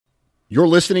You're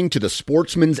listening to the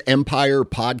Sportsman's Empire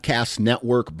Podcast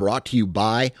Network, brought to you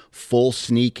by Full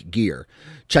Sneak Gear.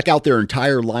 Check out their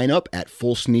entire lineup at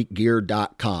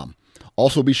fullsneakgear.com.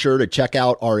 Also be sure to check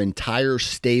out our entire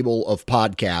stable of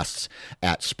podcasts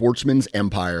at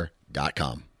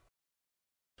sportsmansempire.com.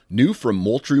 New from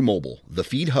Moultrie Mobile, the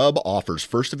Feed Hub offers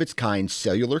first-of-its-kind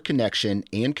cellular connection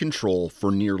and control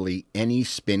for nearly any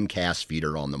spin cast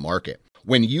feeder on the market.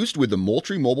 When used with the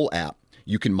Moultrie Mobile app,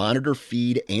 you can monitor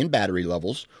feed and battery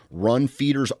levels, run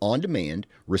feeders on demand,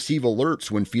 receive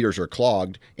alerts when feeders are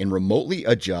clogged, and remotely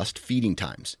adjust feeding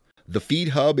times. The Feed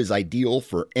Hub is ideal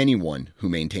for anyone who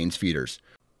maintains feeders.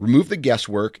 Remove the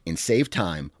guesswork and save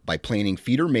time by planning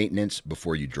feeder maintenance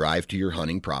before you drive to your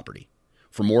hunting property.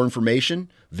 For more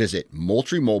information, visit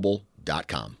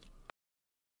moultriemobile.com.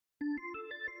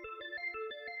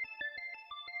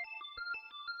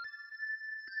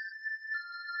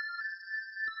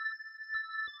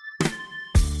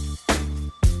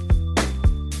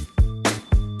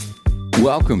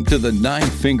 Welcome to the Nine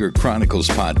Finger Chronicles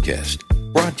podcast,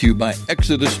 brought to you by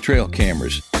Exodus Trail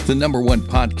Cameras, the #1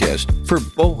 podcast for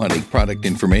bow hunting product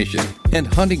information and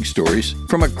hunting stories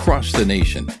from across the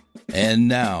nation. And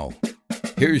now,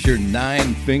 here's your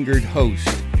nine-fingered host,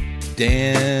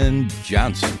 Dan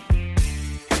Johnson.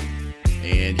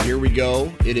 And here we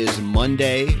go. It is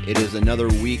Monday. It is another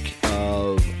week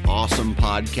of awesome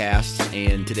podcasts,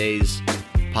 and today's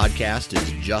podcast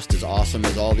is just as awesome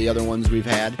as all the other ones we've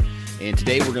had. And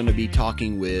today we're going to be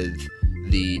talking with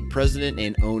the president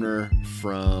and owner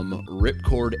from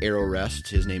Ripcord Arrow Rest.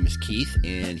 His name is Keith,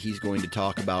 and he's going to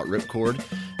talk about Ripcord,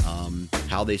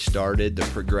 how they started, the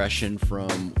progression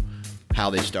from how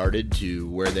they started to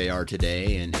where they are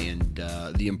today, and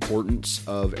the importance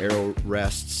of arrow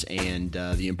rests, and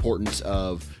the importance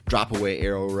of drop-away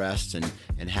arrow rests, and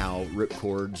how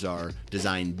ripcords are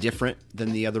designed different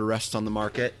than the other rests on the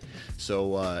market.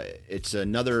 So it's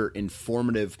another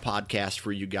informative podcast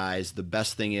for you guys. The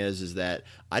best thing is that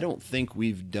I think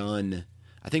we've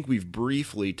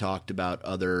briefly talked about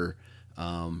other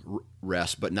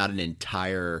rests, but not an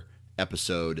entire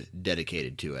episode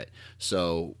dedicated to it.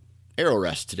 So arrow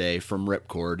rest today from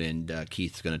Ripcord, and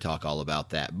Keith's going to talk all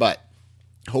about that. But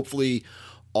hopefully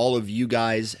all of you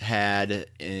guys had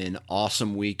an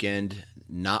awesome weekend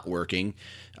not working.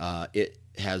 It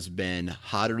has been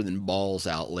hotter than balls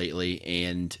out lately,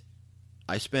 and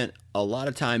I spent a lot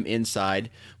of time inside,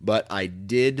 but I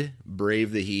did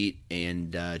brave the heat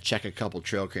and check a couple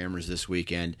trail cameras this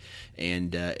weekend.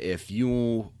 And if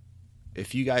you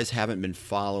guys haven't been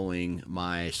following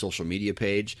my social media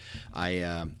page,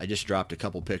 I just dropped a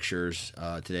couple pictures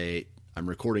today. I'm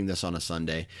recording this on a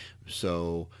Sunday,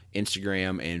 so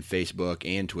Instagram and Facebook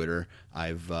and Twitter,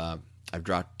 I've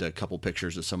dropped a couple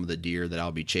pictures of some of the deer that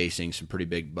I'll be chasing, some pretty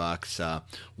big bucks.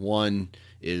 One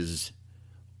is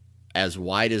as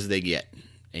wide as they get,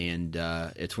 and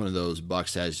it's one of those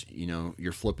bucks as,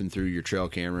 you're flipping through your trail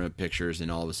camera pictures,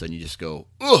 and all of a sudden you just go,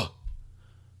 ugh!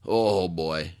 Oh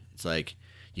boy. It's like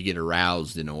you get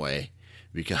aroused in a way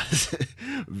because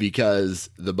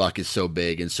the buck is so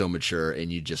big and so mature,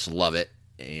 and you just love it.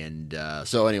 And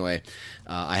so anyway,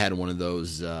 I had one of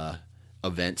those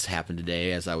events happen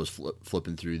today as I was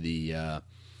flipping through the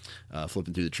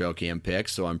trail cam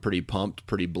pics. So I'm pretty pumped,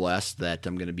 pretty blessed that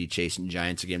I'm going to be chasing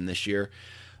giants again this year.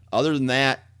 Other than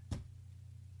that,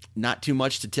 not too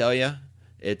much to tell you.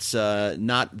 It's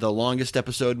not the longest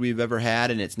episode we've ever had,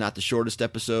 and it's not the shortest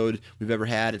episode we've ever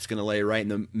had. It's going to lay right in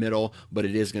the middle, but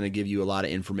it is going to give you a lot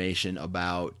of information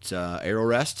about arrow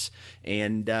rests.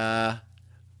 And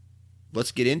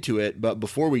let's get into it. But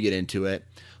before we get into it,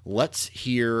 let's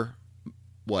hear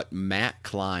what Matt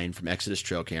Klein from Exodus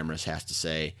Trail Cameras has to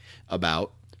say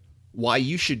about why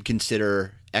you should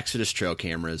consider Exodus Trail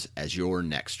Cameras as your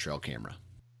next trail camera.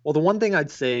 Well, the one thing I'd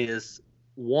say is,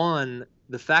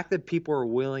 the fact that people are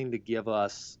willing to give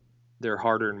us their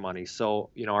hard-earned money. So,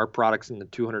 our product's in the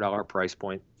 $200 price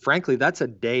point. Frankly, that's a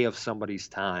day of somebody's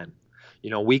time.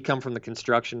 We come from the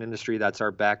construction industry. That's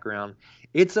our background.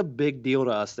 It's a big deal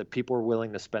to us that people are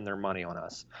willing to spend their money on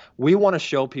us. We want to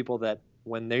show people that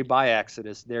when they buy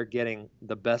Exodus, they're getting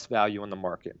the best value in the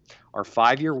market. Our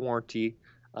 5-year warranty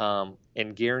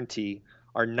and guarantee,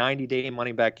 our 90-day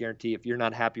money-back guarantee. If you're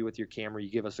not happy with your camera, you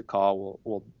give us a call.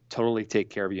 We'll totally take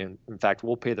care of you. In fact,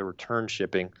 we'll pay the return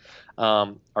shipping.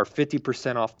 Our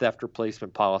 50% off theft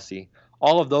replacement policy.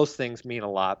 All of those things mean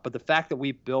a lot. But the fact that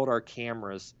we build our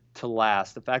cameras to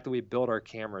last, the fact that we build our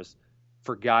cameras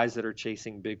for guys that are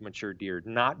chasing big mature deer,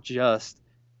 not just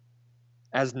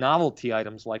as novelty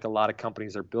items like a lot of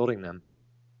companies are building them.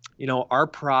 Our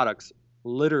products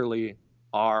literally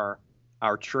are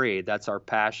our trade. That's our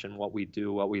passion, what we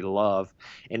do, what we love.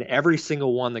 And every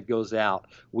single one that goes out,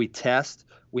 we test.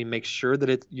 We make sure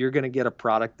that you're going to get a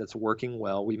product that's working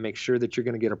well. We make sure that you're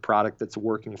going to get a product that's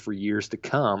working for years to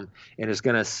come and is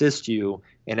going to assist you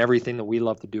in everything that we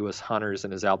love to do as hunters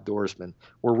and as outdoorsmen.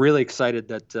 We're really excited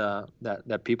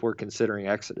that people are considering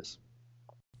Exodus.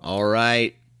 All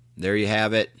right, there you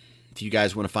have it. If you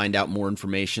guys want to find out more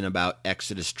information about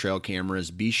Exodus trail cameras,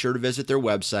 be sure to visit their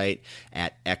website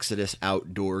at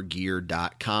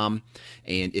exodusoutdoorgear.com.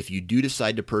 And if you do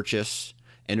decide to purchase,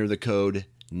 enter the code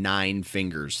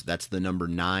 9FINGERS. That's the number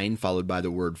 9 followed by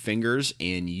the word fingers,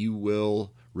 and you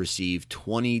will receive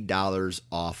 $20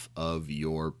 off of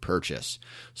your purchase.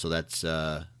 So that's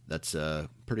a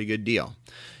pretty good deal.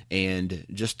 And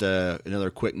just another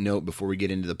quick note before we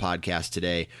get into the podcast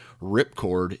today,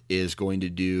 Ripcord is going to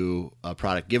do a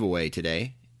product giveaway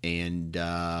today, and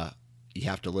you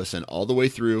have to listen all the way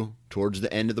through towards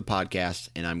the end of the podcast,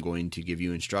 and I'm going to give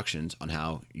you instructions on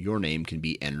how your name can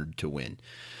be entered to win.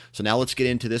 So now let's get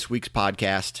into this week's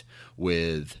podcast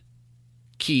with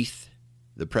Keith,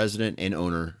 the president and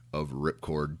owner of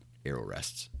Ripcord Arrow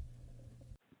Rests.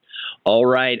 All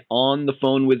right, on the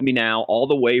phone with me now, all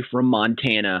the way from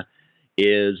Montana,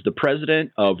 is the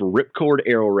president of Ripcord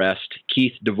Arrow Rest,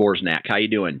 Keith Dvorak. How you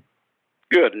doing?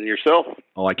 Good, and yourself?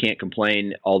 Oh, I can't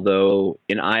complain, although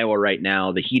in Iowa right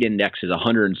now, the heat index is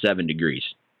 107 degrees.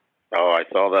 Oh, I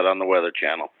saw that on the Weather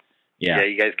Channel. Yeah,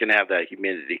 you guys can have that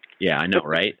humidity. Yeah, I know,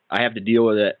 right? I have to deal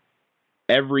with it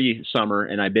every summer,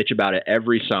 and I bitch about it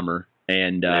every summer.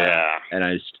 And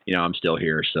I'm still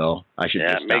here, so I should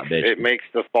just stop bitching. It makes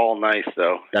the fall nice,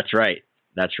 though. That's right.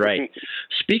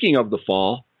 Speaking of the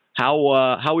fall, how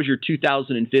was your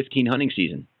 2015 hunting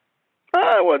season?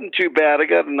 It wasn't too bad. I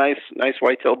got a nice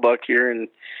whitetail buck here in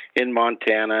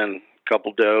Montana and a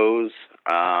couple does.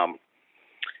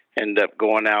 Ended up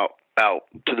going out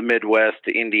to the Midwest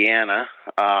to Indiana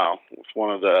with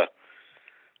one of the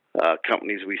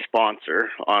companies we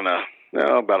sponsor on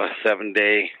about a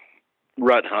 7-day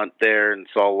rut hunt there, and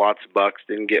saw lots of bucks.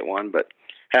 Didn't get one, but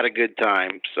had a good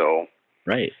time. So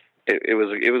right, it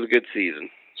was a good season.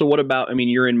 So what about? I mean,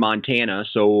 you're in Montana,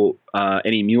 so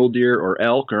any mule deer or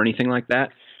elk or anything like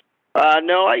that?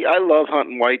 No, I love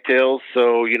hunting whitetails.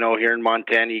 So here in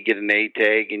Montana, you get an A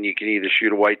tag, and you can either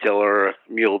shoot a whitetail or a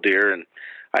mule deer, and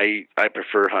I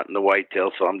prefer hunting the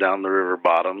whitetail. So I'm down the river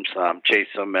bottoms, chase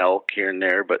some elk here and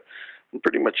there, but I'm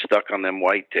pretty much stuck on them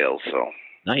whitetails. So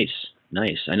nice.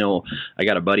 I know I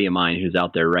got a buddy of mine who's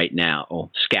out there right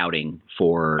now scouting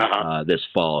for this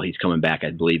fall. He's coming back,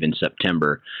 I believe, in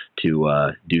September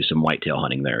to do some whitetail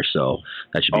hunting there. So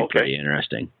that should be pretty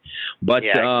interesting. But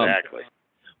yeah, exactly.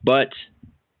 But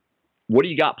what do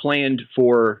you got planned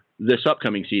for this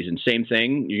upcoming season? Same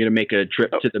thing? You're going to make a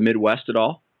trip to the Midwest at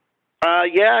all?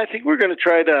 Yeah, I think we're going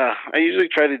to I usually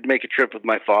try to make a trip with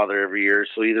my father every year.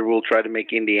 So either we'll try to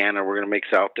make Indiana or we're going to make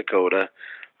South Dakota.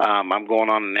 I'm going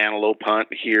on an antelope hunt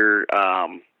here.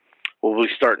 We'll be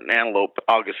starting antelope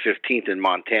August 15th in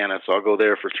Montana, so I'll go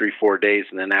there for 3-4 days,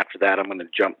 and then after that I'm going to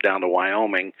jump down to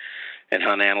Wyoming and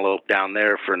hunt antelope down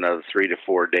there for another 3 to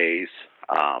 4 days.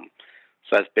 So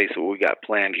that's basically what we got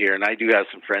planned here. And I do have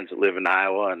some friends that live in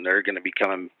Iowa, and they're going to be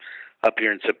coming up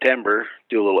here in September,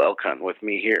 do a little elk hunting with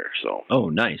me here. So. Oh,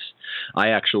 nice. I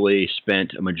actually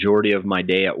spent a majority of my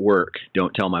day at work,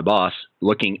 don't tell my boss,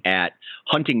 looking at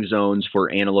hunting zones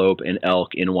for antelope and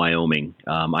elk in Wyoming.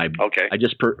 I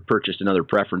just purchased another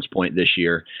preference point this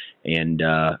year, and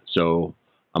so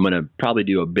I'm going to probably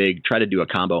try to do a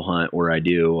combo hunt where I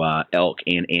do elk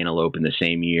and antelope in the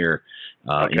same year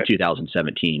in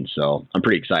 2017. So I'm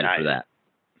pretty excited for that.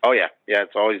 Oh, yeah. Yeah,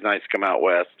 it's always nice to come out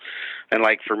west. And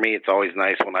like for me, it's always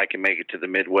nice when I can make it to the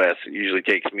Midwest. It usually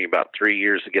takes me about 3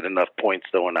 years to get enough points,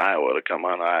 though, in Iowa to come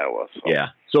on Iowa. So. Yeah.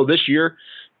 So this year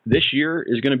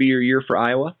is going to be your year for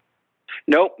Iowa?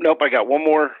 Nope. I got one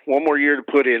more year to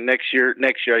put in. Next year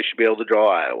I should be able to draw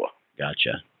Iowa.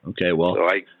 Gotcha. Okay, well. So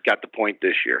I got the point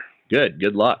this year.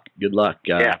 Good luck.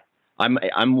 Yeah.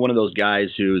 I'm one of those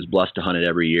guys who's blessed to hunt it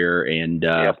every year, and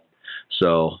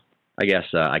so I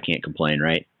guess I can't complain,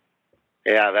 right?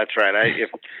 Yeah, that's right.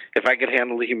 If I could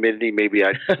handle the humidity, maybe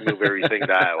I'd move everything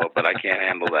to Iowa, but I can't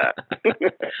handle that.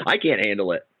 I can't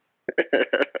handle it.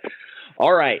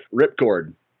 All right,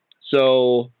 Ripcord.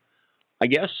 So I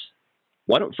guess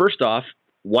why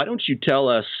don't you tell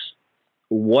us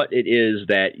what it is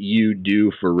that you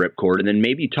do for Ripcord, and then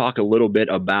maybe talk a little bit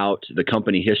about the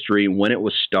company history, when it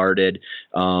was started,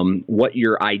 what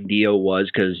your idea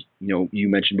was, because you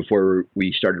mentioned before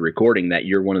we started recording that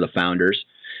you're one of the founders.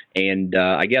 And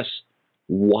I guess,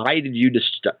 why did you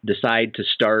decide to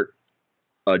start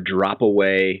a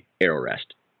drop-away arrow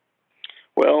rest?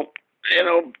 Well,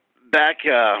 back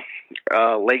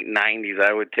late 90s,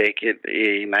 I would take it,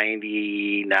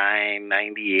 99,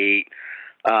 98.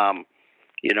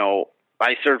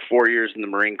 I served 4 years in the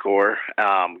Marine Corps,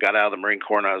 got out of the Marine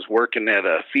Corps, and I was working at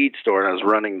a feed store, and I was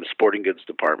running the sporting goods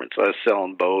department. So I was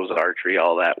selling bows, archery,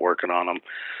 all that, working on them.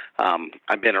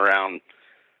 I've been around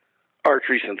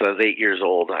archery since I was 8 years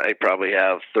old. I probably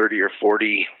have 30 or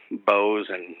 40 bows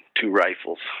and 2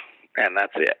 rifles, and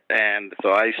that's it. And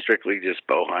so I strictly just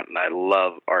bow hunt, and I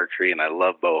love archery, and I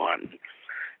love bow hunting.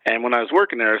 And when I was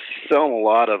working there, I was selling a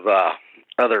lot of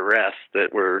other rests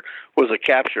that was a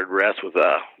captured rest with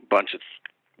a bunch of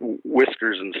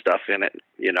whiskers and stuff in it.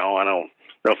 I don't know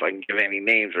if I can give any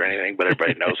names or anything, but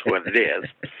everybody knows what it is.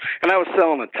 And I was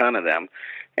selling a ton of them.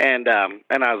 And I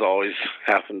was always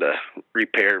having to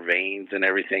repair veins and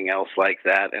everything else like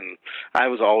that. And I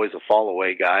was always a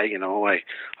fall-away guy.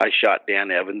 I shot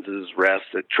Dan Evans's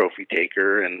rest at Trophy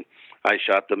Taker, and I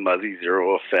shot the Muzzy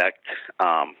Zero Effect.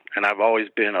 And I've always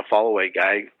been a fall-away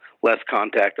guy. Less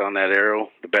contact on that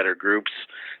arrow, the better groups,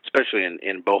 especially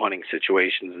in bow hunting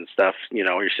situations and stuff.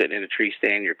 You're sitting in a tree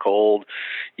stand, you're cold,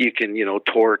 you can,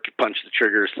 torque, punch the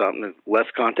trigger or something. The less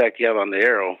contact you have on the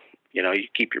arrow, you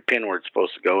keep your pin where it's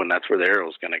supposed to go, and that's where the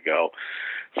arrow's going to go.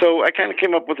 So I kind of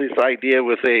came up with this idea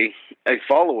with a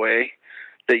fall away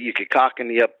that you could cock in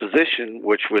the up position,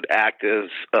 which would act as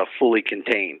a fully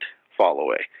contained fall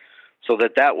away. So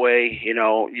that way,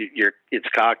 it's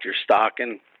cocked, you're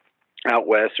stalking out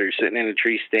west, or you're sitting in a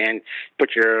tree stand,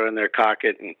 put your arrow in there, cock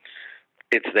it, and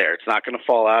it's there. It's not going to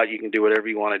fall out. You can do whatever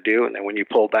you want to do, and then when you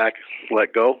pull back,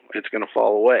 let go, it's going to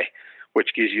fall away,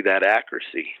 which gives you that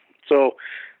accuracy. So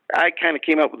I kind of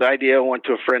came up with the idea. I went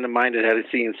to a friend of mine that had a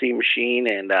CNC machine,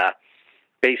 and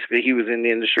basically he was in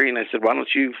the industry, and I said, why don't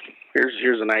you,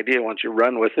 here's an idea, why don't you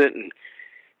run with it? And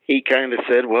he kind of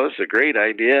said, well, it's a great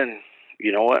idea, and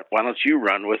you know what, why don't you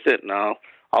run with it, and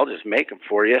I'll just make them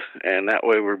for you, and that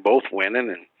way we're both winning,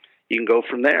 and you can go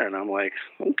from there. And I'm like,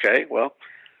 okay, well,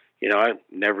 I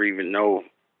never even know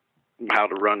how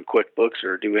to run QuickBooks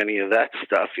or do any of that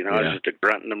stuff. I was just a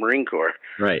grunt in the Marine Corps.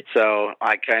 Right. So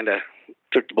I kind of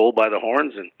took the bull by the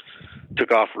horns and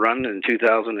took off running in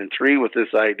 2003 with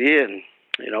this idea. And,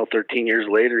 13 years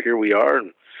later, here we are,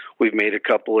 and we've made a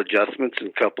couple adjustments and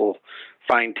a couple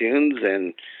fine tunes.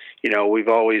 And, we've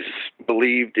always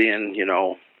believed in,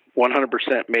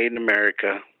 100% made in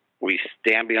America. We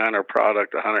stand behind our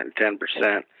product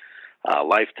 110%,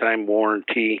 lifetime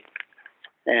warranty,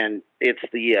 and it's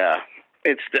the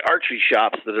archery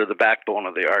shops that are the backbone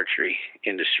of the archery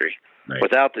industry. Right.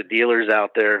 Without the dealers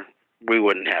out there, we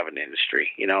wouldn't have an industry.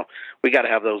 We got to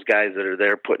have those guys that are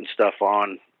there putting stuff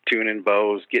on, tuning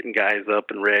bows, getting guys up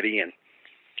and ready, and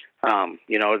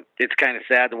it's kind of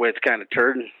sad the way it's kind of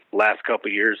turned. The last couple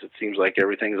of years, it seems like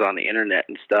everything's on the internet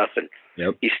and stuff, and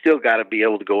you still got to be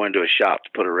able to go into a shop to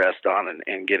put a rest on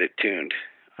and get it tuned.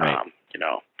 Right.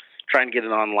 Trying to get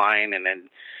it online, and then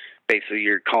basically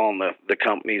you're calling the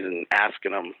companies and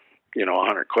asking them,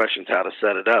 100 questions how to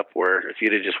set it up, where if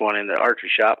you'd have just went in the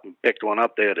archery shop and picked one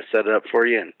up, they would have set it up for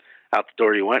you, and out the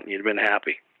door you went, and you'd have been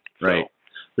happy. Right. So,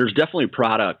 there's definitely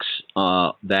products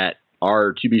that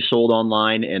are to be sold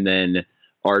online, and then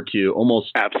are to almost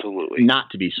absolutely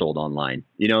not to be sold online.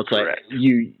 It's correct. Like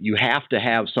you have to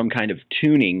have some kind of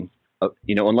tuning,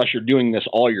 unless you're doing this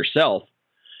all yourself,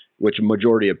 which a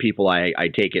majority of people I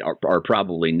take it are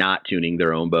probably not tuning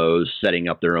their own bows, setting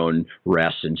up their own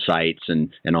rests and sights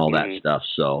and all that stuff.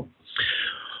 So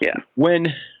yeah,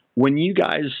 when you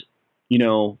guys,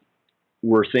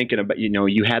 were thinking about,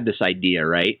 you had this idea,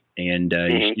 right? And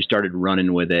you started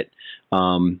running with it.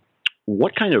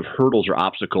 What kind of hurdles or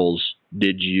obstacles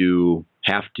did you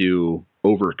have to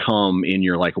overcome in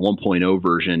your 1.0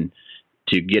 version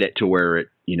to get it to where it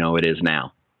is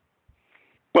now?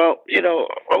 Well,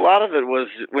 a lot of it was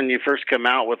when you first come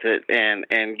out with it and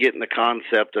getting the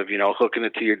concept of, hooking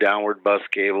it to your downward bus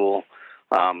cable,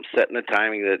 setting the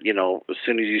timing that, as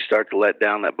soon as you start to let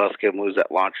down, that bus cable moves,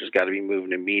 that launcher's got to be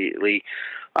moving immediately.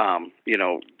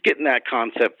 Getting that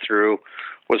concept through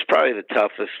was probably the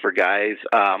toughest for guys.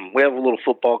 We have a little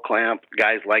football clamp.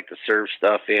 Guys like to serve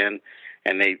stuff in,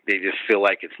 and they just feel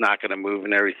like it's not going to move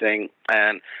and everything.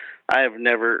 And I have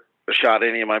never shot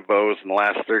any of my bows in the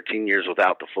last 13 years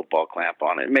without the football clamp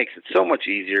on it. It makes it so much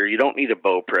easier. You don't need a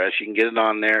bow press. You can get it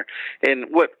on there. And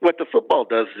what the football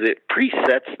does is it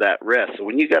presets that rest. So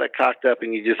when you got it cocked up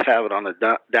and you just have it on a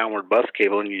downward bus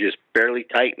cable and you just barely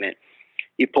tighten it,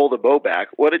 you pull the bow back.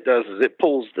 What it does is it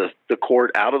pulls the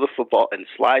cord out of the football and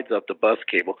slides up the bus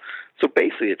cable. So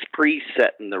basically it's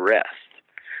presetting the rest.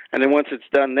 And then once it's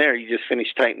done there, you just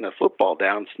finish tightening the football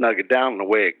down, snug it down, and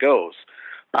away it goes.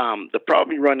 The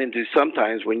problem you run into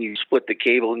sometimes when you split the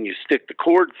cable and you stick the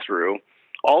cord through,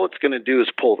 all it's going to do is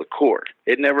pull the cord.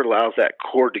 It never allows that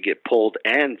cord to get pulled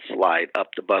and slide up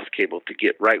the bus cable to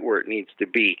get right where it needs to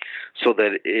be so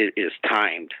that it is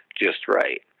timed just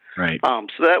right. Right.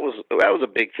 So that was a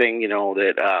big thing,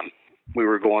 that we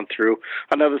were going through.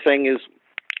 Another thing is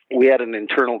we had an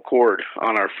internal cord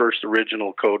on our first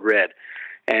original Code Red,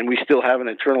 and we still have an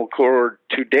internal cord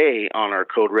today on our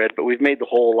Code Red, but we've made the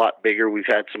hole a lot bigger. We've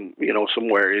had some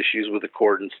wear issues with the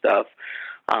cord and stuff.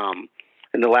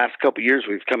 In the last couple of years,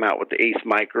 we've come out with the Ace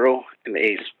Micro and the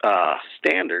Ace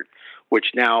Standard, which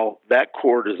now that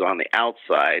cord is on the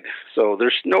outside. So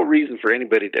there's no reason for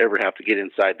anybody to ever have to get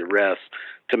inside the rest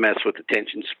to mess with the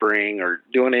tension spring or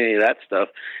doing any of that stuff.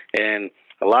 And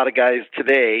a lot of guys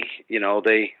today,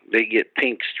 they get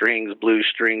pink strings, blue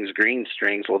strings, green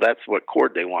strings. Well, that's what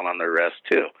cord they want on their rest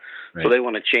too. Right. So they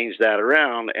want to change that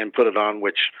around and put it on,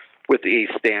 which with the Ace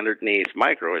Standard and the Ace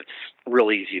Micro, it's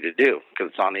real easy to do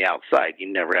because it's on the outside.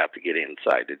 You never have to get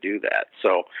inside to do that.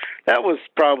 So that was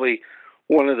probably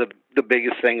one of the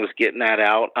biggest things, was getting that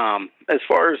out. As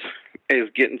far as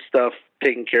getting stuff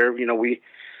taken care of,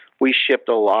 we shipped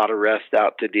a lot of rest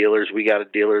out to dealers. We got a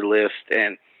dealer list,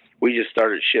 and we just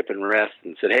started shipping rest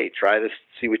and said, hey, try this,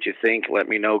 see what you think. Let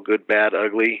me know, good, bad,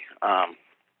 ugly.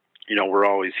 We're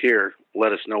always here.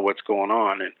 Let us know what's going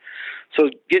on. And so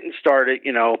getting started,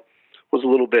 was a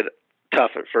little bit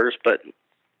tough at first, but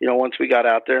once we got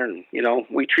out there and,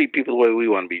 we treat people the way we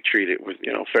want to be treated with,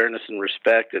 fairness and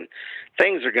respect, and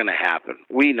things are going to happen.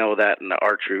 We know that in the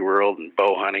archery world and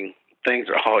bow hunting, things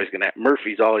are always going to happen.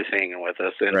 Murphy's always hanging with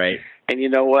us. And, right. And you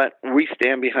know what? We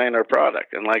stand behind our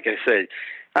product. And like I said,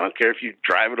 I don't care if you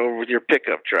drive it over with your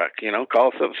pickup truck, call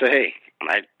us up and say, hey,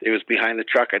 it was behind the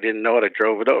truck. I didn't know it. I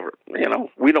drove it over.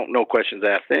 We don't know questions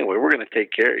asked anyway. We're going to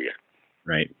take care of you.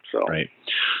 Right. So, right.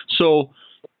 So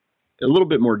a little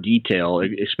bit more detail,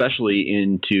 especially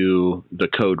into the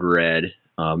Code Red.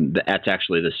 That's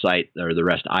actually the site or the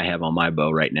rest I have on my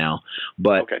bow right now.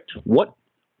 But okay.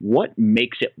 What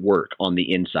makes it work on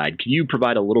the inside? Can you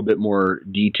provide a little bit more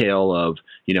detail of,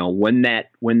 when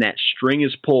that string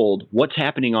is pulled, what's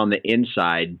happening on the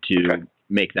inside to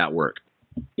make that work?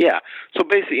 Yeah. So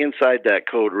basically inside that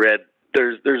Code Red,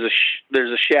 there's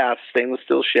a shaft, stainless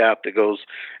steel shaft that goes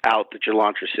out that your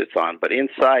launcher sits on. But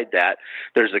inside that,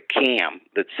 there's a cam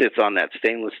that sits on that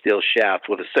stainless steel shaft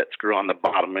with a set screw on the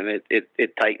bottom, and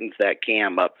it tightens that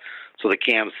cam up so the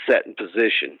cam's set in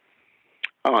position.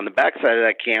 On the back side of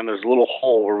that cam, there's a little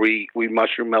hole where we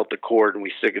mushroom melt the cord and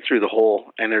we stick it through the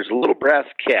hole, and there's a little brass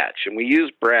catch. And we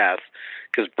use brass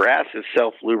because brass is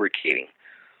self-lubricating.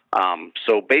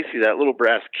 So basically that little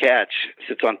brass catch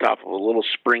sits on top of a little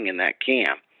spring in that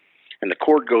cam, and the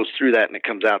cord goes through that and it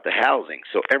comes out the housing.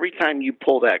 So every time you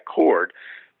pull that cord,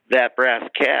 that brass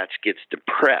catch gets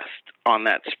depressed on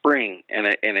that spring, and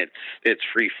it's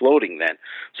free floating then.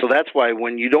 So that's why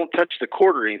when you don't touch the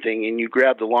cord or anything and you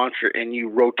grab the launcher and you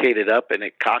rotate it up and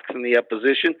it cocks in the up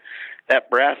position, that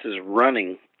brass is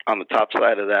running on the top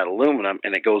side of that aluminum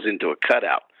and it goes into a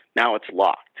cutout. Now it's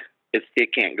locked.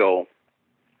 It can't go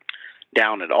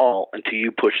down at all until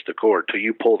you push the cord, till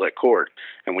you pull that cord.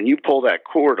 And when you pull that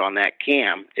cord on that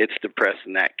cam, it's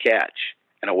depressing that catch,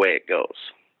 and away it goes.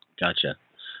 Gotcha.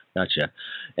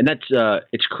 And that's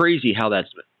it's crazy how that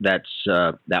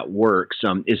works.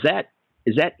 Is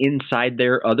that inside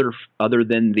there other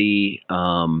than the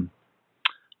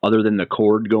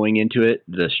cord going into it,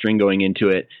 the string going into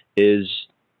it? Is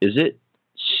it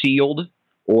sealed,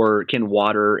 or can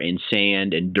water and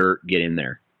sand and dirt get in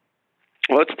there?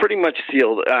 Well, it's pretty much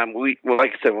sealed. Like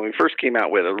I said, when we first came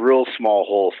out with a real small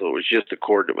hole, so it was just a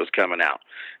cord that was coming out.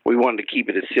 We wanted to keep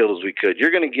it as sealed as we could.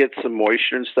 You're going to get some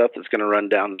moisture and stuff that's going to run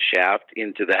down the shaft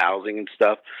into the housing and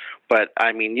stuff. But,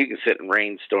 you can sit in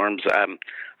rainstorms.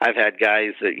 I've had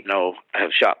guys that,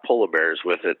 have shot polar bears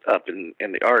with it up in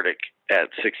the Arctic at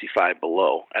 65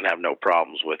 below and have no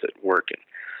problems with it working.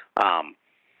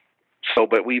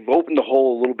 But we've opened the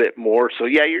hole a little bit more. So,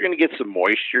 yeah, you're going to get some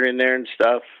moisture in there and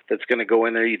stuff that's going to go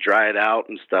in there. You dry it out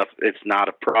and stuff. It's not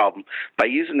a problem. By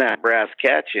using that brass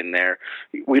catch in there,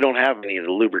 we don't have any of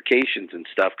the lubrications and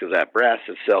stuff because that brass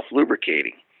is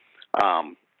self-lubricating.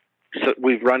 So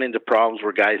we've run into problems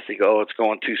where guys think, oh, it's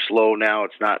going too slow now.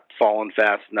 It's not falling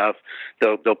fast enough.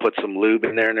 They'll put some lube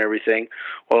in there and everything.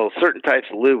 Well, certain types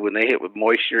of lube, when they hit with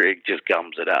moisture, it just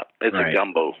gums it up. It's a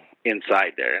gumbo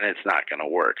inside there, and it's not going to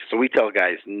work. So we tell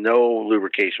guys no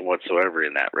lubrication whatsoever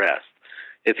in that rest.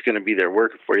 It's going to be there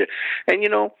working for you. And,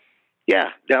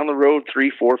 down the road,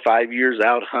 3, 4, 5 years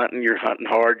out hunting, you're hunting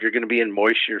hard, you're going to be in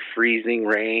moisture, freezing,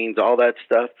 rains, all that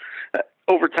stuff.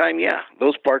 over time, yeah,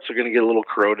 those parts are going to get a little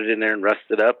corroded in there and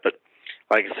rusted up. But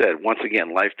like I said, once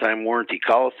again, lifetime warranty.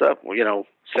 Call us up.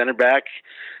 Send her back.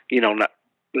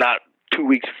 Not 2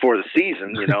 weeks before the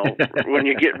season. When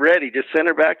you get ready, just send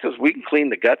her back to us. We can clean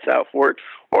the guts out for it.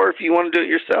 Or if you want to do it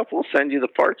yourself, we'll send you the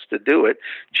parts to do it.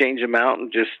 Change them out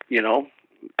and just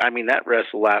that rest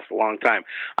will last a long time.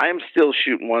 I am still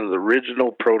shooting one of the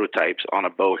original prototypes on a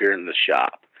bow here in the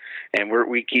shop, and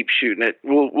we keep shooting it.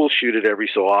 We'll shoot it every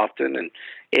so often, and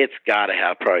it's got to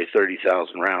have probably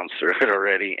 30,000 rounds through it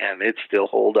already, and it still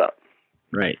hold up.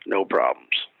 Right. No problems.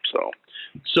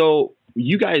 So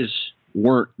you guys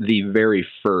weren't the very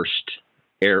first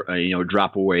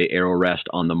drop away arrow rest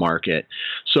on the market.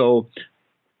 So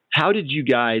how did you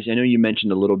guys, I know you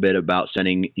mentioned a little bit about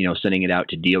sending it out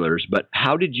to dealers, but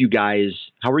how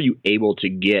were you able to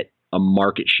get a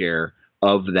market share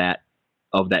of that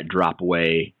drop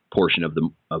away portion of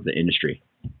the industry?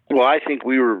 Well, I think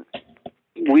Ripcord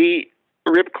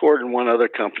and one other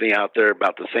company out there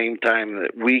about the same time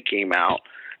that we came out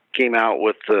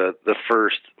with the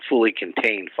first fully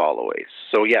contained followays.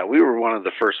 So yeah, we were one of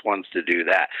the first ones to do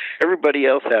that. Everybody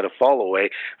else had a follow-away.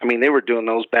 They were doing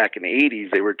those back in the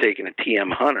 80s. They were taking a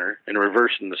TM Hunter and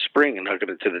reversing the spring and hooking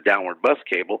it to the downward bus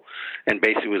cable, and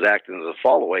basically was acting as a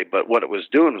follow-away. But what it was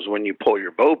doing was when you pull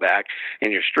your bow back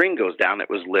and your string goes down, it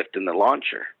was lifting the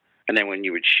launcher. And then when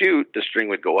you would shoot, the string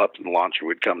would go up and the launcher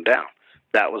would come down.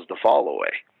 That was the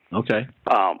follow-away. Okay.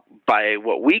 By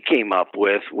what we came up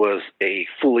with was a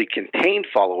fully contained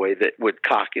follow-away that would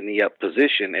cock in the up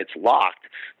position. It's locked.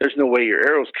 There's no way your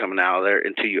arrow's coming out of there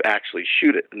until you actually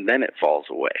shoot it, and then it falls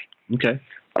away. Okay.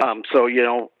 So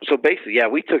basically, yeah,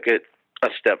 we took it a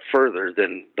step further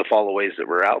than the follow-aways that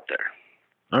were out there.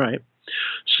 All right.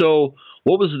 So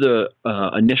what was the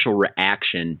initial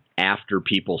reaction after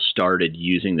people started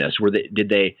using this?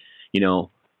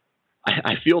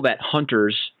 I feel that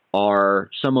hunters are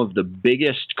some of the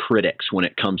biggest critics when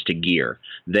it comes to gear.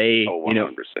 They,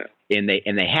 100%. And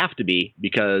they have to be,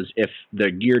 because if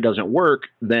the gear doesn't work,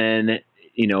 then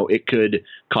it could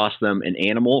cost them an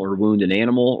animal or wound an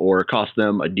animal, or cost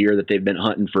them a deer that they've been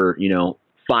hunting for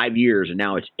 5 years and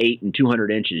now it's 8 and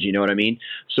 200 inches. You know what I mean?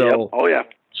 So, yep. Oh yeah.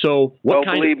 So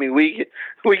believe me, we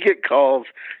get calls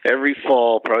every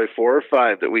fall, probably 4 or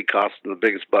 5, that we cost them the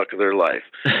biggest buck of their life.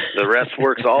 The rest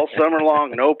works all summer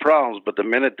long, no problems. But the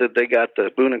minute that they got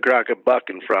the Boone and Crockett buck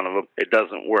in front of them, it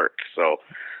doesn't work. So,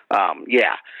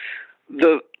 yeah,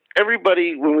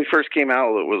 everybody when we first came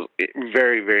out was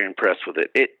very, very impressed with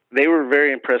it. They were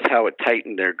very impressed how it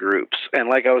tightened their groups. And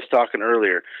like I was talking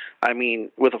earlier,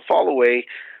 with a fall away,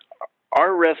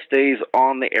 our rest stays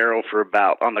on the arrow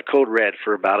on the Code Red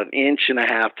for about 1.5 inches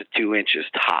to 2 inches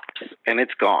tops, and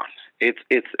it's gone.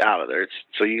 It's out of there.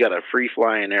 So you got a free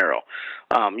flying arrow.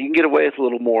 You can get away with a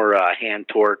little more hand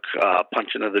torque,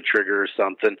 punching of the trigger or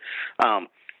something. In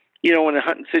a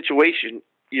hunting situation,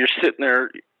 you're sitting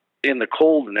there in the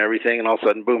cold and everything, and all of a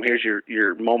sudden, boom, here's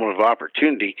your moment of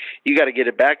opportunity. You got to get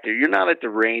it back there. You're not at the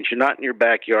range. You're not in your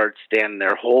backyard standing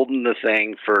there holding the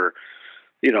thing for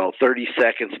 30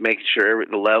 seconds, making sure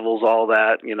the levels, all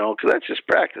that, because that's just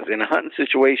practice. In a hunting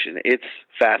situation, it's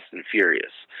fast and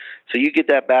furious. So you get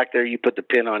that back there, you put the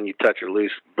pin on, you touch her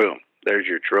loose, boom, there's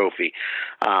your trophy.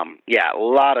 A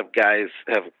lot of guys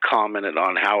have commented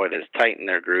on how it has tightened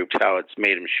their groups, how it's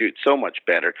made them shoot so much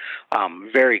better.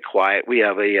 Very quiet. We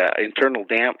have a internal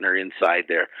dampener inside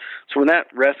there. So when that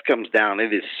rest comes down,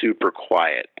 it is super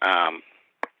quiet.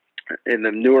 In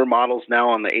the newer models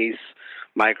now on the Ace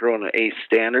Micro and the Ace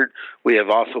Standard, we have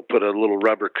also put a little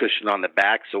rubber cushion on the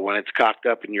back, so when it's cocked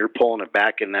up and you're pulling it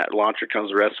back and that launcher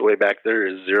comes the rest of the way back, there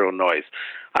is zero noise.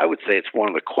 I would say it's one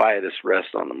of the quietest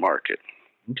rests on the market.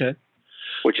 Okay.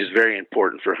 Which is very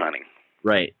important for hunting.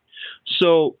 Right.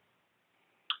 So,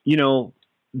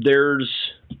 there's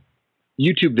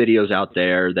YouTube videos out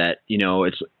there that,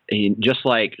 it's just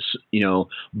like,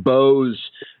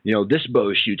 bows, this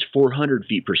bow shoots 400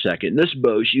 feet per second. This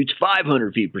bow shoots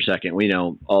 500 feet per second. We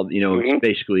know all, Mm-hmm. It's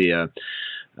basically,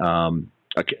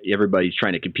 everybody's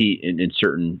trying to compete in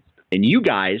certain, and you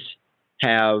guys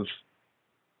have,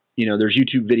 there's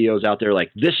YouTube videos out there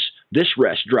like this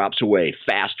rest drops away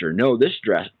faster. No, this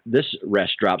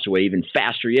rest drops away even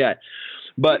faster yet.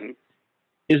 But Mm-hmm.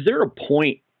 Is there a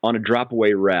point on a drop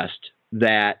away rest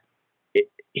that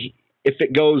if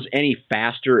it goes any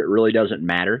faster, it really doesn't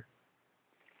matter?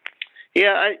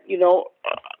 Yeah,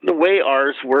 the way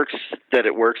ours works, that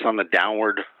it works on the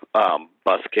downward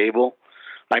bus cable.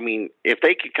 If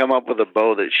they could come up with a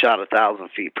bow that shot 1,000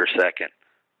 feet per second,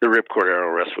 the Ripcord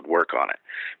arrow rest would work on it,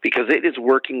 because it is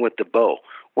working with the bow.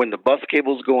 When the bus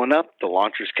cable's going up, the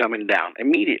launcher's coming down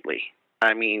immediately.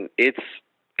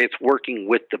 It's working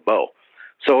with the bow.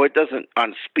 So it doesn't,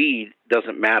 on speed,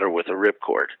 doesn't matter with a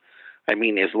ripcord. I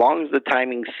mean, as long as the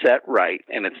timing's set right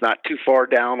and it's not too far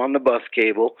down on the bus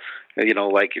cable,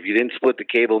 like if you didn't split the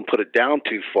cable and put it down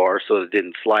too far so it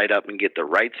didn't slide up and get the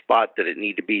right spot that it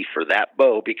need to be for that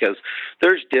bow, because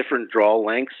there's different draw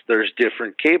lengths, there's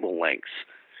different cable lengths.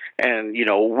 And,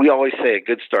 we always say a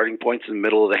good starting point's in the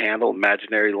middle of the handle,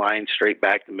 imaginary line straight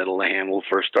back the middle of the handle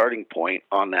for a starting point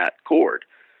on that cord.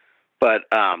 But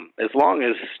as long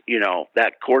as,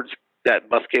 that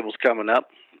bus cable's coming up,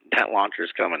 that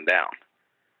launcher's coming down.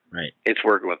 Right. It's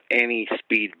working with any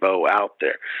speed bow out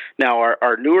there. Now,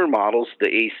 our newer models, the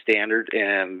Ace Standard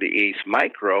and the Ace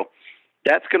Micro,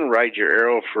 that's going to ride your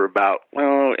arrow for about,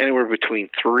 anywhere between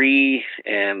 3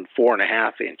 and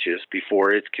 4.5 inches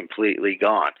before it's completely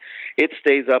gone. It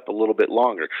stays up a little bit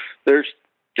longer. There's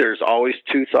always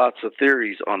two thoughts of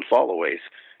theories on followays.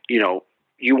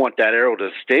 You want that arrow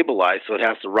to stabilize, so it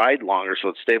has to ride longer, so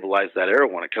it stabilizes that arrow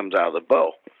when it comes out of the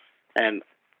bow. And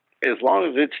as long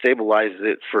as it stabilizes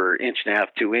it for 1.5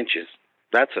 inches, 2 inches,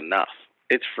 that's enough.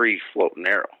 It's free floating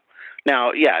arrow.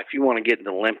 Now, yeah, if you want to get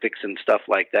into Olympics and stuff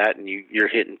like that, and you're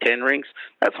hitting 10 rings,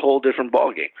 that's a whole different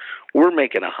ballgame. We're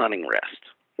making a hunting rest.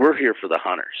 We're here for the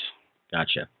hunters.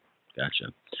 Gotcha.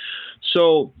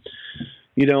 So,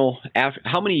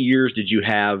 how many years did you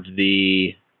have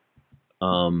the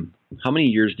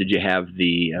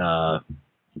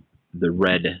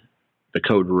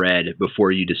Code Red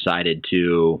before you decided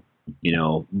to,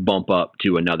 bump up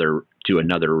to another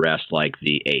rest like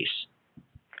the Ace?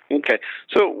 Okay,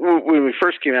 so when we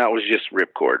first came out, it was just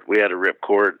ripcord. We had a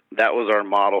ripcord. That was our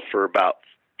model for about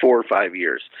 4 or 5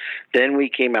 years. Then we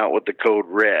came out with the Code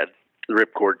Red, the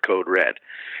ripcord Code Red.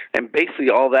 And basically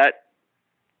all that,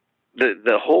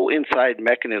 the whole inside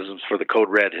mechanisms for the Code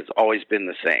Red has always been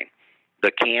the same.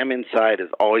 The cam inside has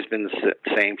always been the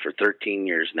same for 13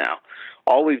 years now.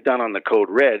 All we've done on the Code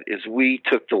Red is we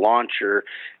took the launcher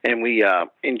and we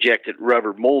injected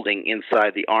rubber molding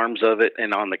inside the arms of it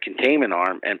and on the containment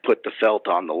arm and put the felt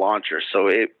on the launcher. So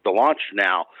the launcher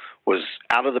now was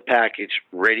out of the package,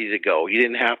 ready to go. You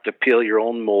didn't have to peel your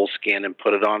own moleskin and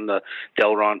put it on the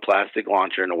Delron plastic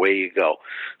launcher, and away you go.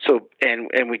 So and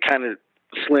we kind of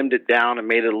slimmed it down and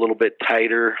made it a little bit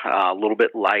tighter, a little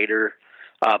bit lighter.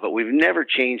 But we've never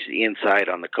changed the inside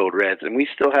on the Code Reds, and we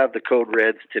still have the Code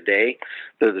Reds today.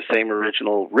 They're the same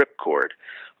original ripcord.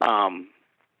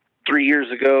 3 years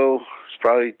ago,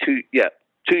 probably 2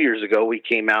 years ago, we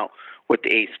came out with the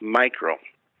Ace Micro.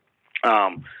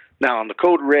 Now on the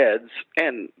Code Reds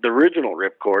and the original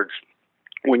ripcords,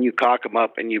 when you cock them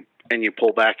up and you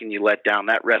pull back and you let down,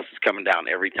 that rest is coming down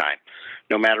every time,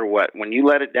 no matter what. When you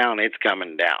let it down, it's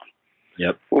coming down.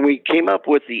 Yep. When we came up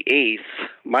with the Ace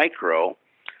Micro,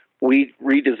 we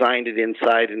redesigned it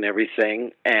inside and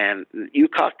everything, and you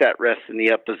cock that rest in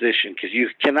the up position because you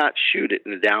cannot shoot it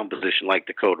in the down position like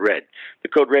the Code Red. The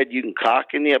Code Red you can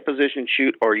cock in the up position,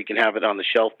 shoot, or you can have it on the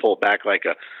shelf, pull back like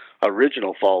a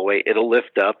original fall away. It'll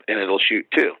lift up and it'll shoot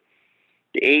too.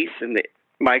 The Ace and the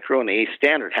Micro and the Ace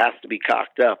Standard has to be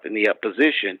cocked up in the up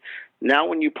position. Now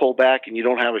when you pull back and you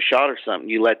don't have a shot or something,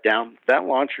 you let down, that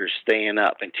launcher is staying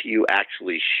up until you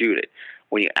actually shoot it.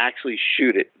 When you actually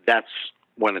shoot it, that's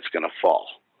when it's going to fall.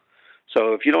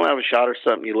 So if you don't have a shot or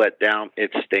something you let down,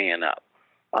 it's staying up.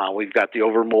 We've got the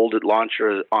over-molded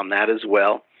launcher on that as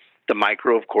well. The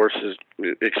Micro, of course,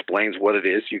 explains what it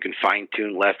is. You can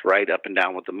fine-tune left, right, up, and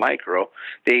down with the Micro.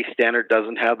 The Ace Standard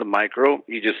doesn't have the Micro.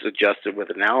 You just adjust it with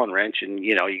an Allen wrench, and,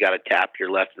 you got to tap your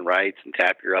left and rights and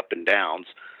tap your up and downs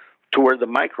to where the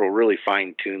Micro really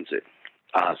fine-tunes it.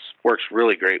 Works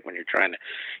really great when you're trying to,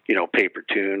 paper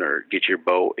tune or get your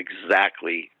bow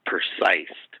exactly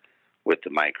precise with the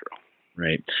Micro.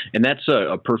 Right. And that's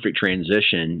a perfect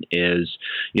transition is,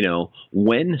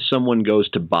 when someone goes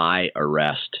to buy a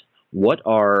rest,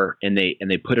 and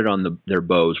they put it on their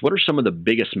bows, what are some of the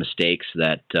biggest mistakes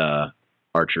that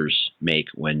archers make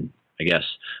when, I guess,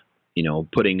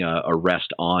 putting a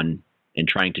rest on and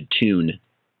trying to tune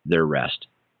their rest?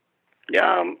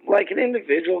 Yeah, like an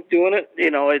individual doing it,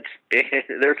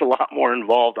 there's a lot more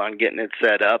involved on getting it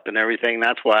set up and everything.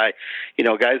 That's why,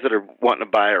 guys that are wanting to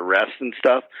buy a rest and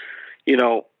stuff, you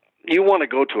want to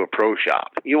go to a pro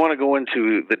shop. You want to go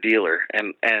into the dealer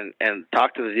and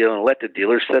talk to the dealer and let the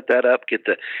dealer set that up, get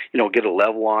a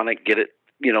level on it, get it,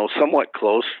 somewhat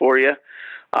close for you.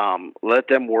 Let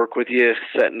them work with you,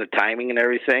 setting the timing and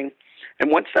everything. And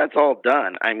once that's all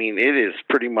done, I mean, it is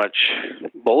pretty much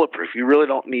bulletproof. You really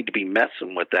don't need to be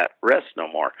messing with that rest no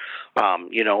more.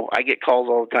 I get calls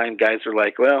all the time. Guys are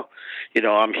like, well,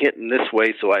 I'm hitting this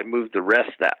way, so I move the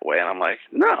rest that way. And I'm like,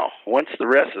 no, once the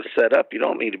rest is set up, you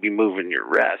don't need to be moving your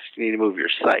rest. You need to move your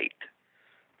sight.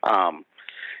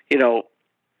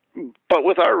 But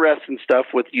with our rest and stuff,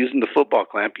 with using the football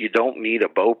clamp, you don't need a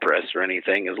bow press or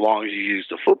anything as long as you use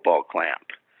the football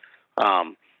clamp.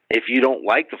 If you don't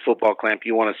like the football clamp,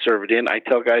 you want to serve it in, I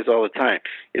tell guys all the time,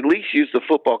 at least use the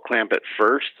football clamp at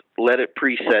first, let it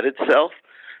preset itself,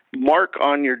 mark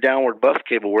on your downward buff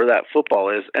cable where that football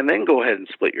is, and then go ahead and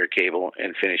split your cable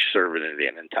and finish serving it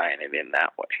in and tying it in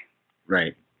that way.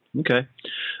 Right. Okay.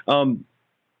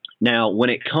 Now, when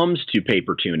it comes to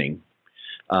paper tuning,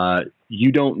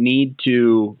 you don't need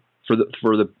to, for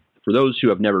those who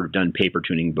have never done paper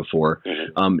tuning before,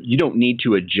 you don't need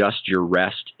to adjust your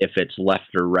rest if it's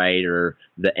left or right or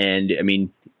the end. I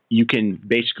mean, you can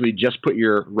basically just put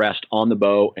your rest on the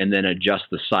bow and then adjust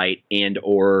the sight and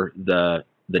or the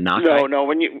knock.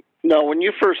 No, when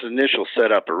you first initial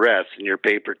set up a rest and you're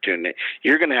paper tuning,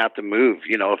 you're going to have to move.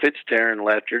 If it's tearing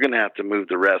left, you're going to have to move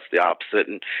the rest the opposite,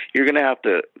 and you're going to have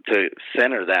to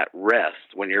center that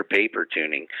rest when you're paper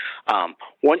tuning.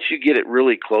 Once you get it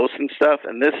really close and stuff,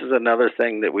 and this is another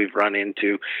thing that we've run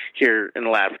into here in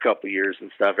the last couple of years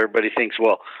and stuff, everybody thinks,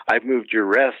 well, I've moved your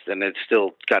rest and it's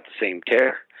still got the same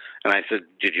tear. And I said,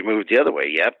 did you move it the other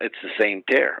way? Yep, it's the same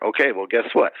tear. Okay, well,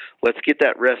 guess what? Let's get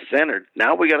that rest centered.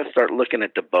 Now we got to start looking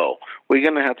at the bow. We're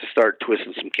going to have to start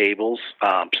twisting some cables,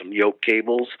 some yoke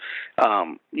cables.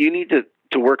 You need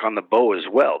to work on the bow as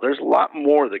well. There's a lot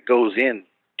more that goes in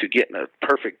to getting a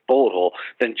perfect bullet hole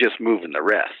than just moving the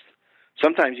rest.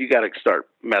 Sometimes you got to start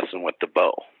messing with the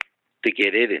bow to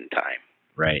get it in time.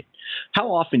 Right. How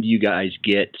often do you guys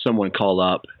get someone call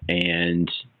up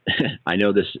and I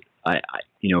know this,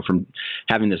 from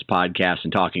having this podcast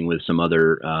and talking with some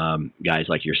other guys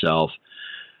like yourself,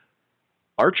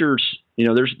 archers,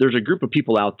 there's a group of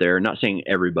people out there, not saying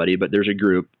everybody, but there's a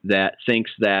group that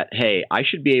thinks that, hey, I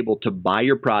should be able to buy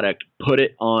your product, put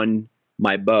it on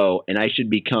my bow, and I should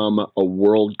become a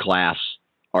world-class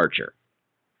archer.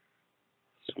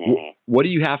 What do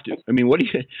you have to, what do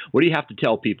you have to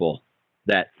tell people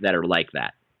that are like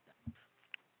that?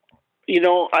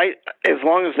 As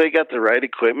long as they got the right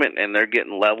equipment and they're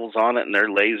getting levels on it and they're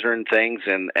lasering things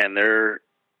and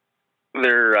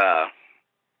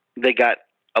they got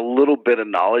a little bit of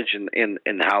knowledge in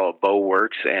how a bow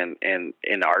works and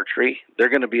in archery, they're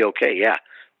going to be okay. Yeah.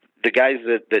 The guys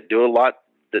that do a lot,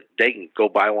 that they can go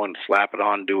buy one, slap it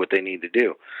on, do what they need to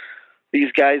do.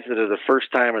 These guys that are the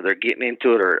first time or they're getting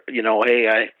into it or,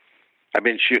 hey, I've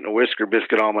been shooting a whisker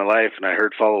biscuit all my life, and I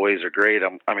heard followaways are great.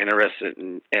 I'm interested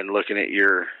in looking at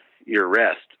your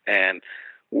rest, and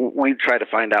we try to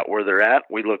find out where they're at.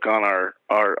 We look on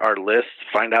our list,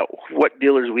 find out what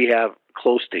dealers we have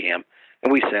close to him,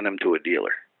 and we send them to a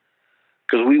dealer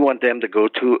because we want them to go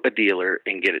to a dealer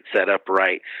and get it set up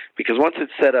right. Because once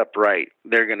it's set up right,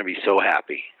 they're going to be so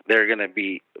happy. They're going to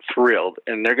be thrilled,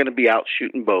 and they're going to be out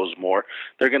shooting bows more.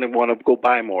 They're going to want to go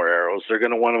buy more arrows. They're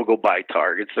going to want to go buy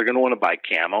targets. They're going to want to buy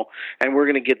camo, and we're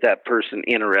going to get that person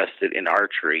interested in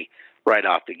archery right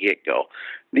off the get-go.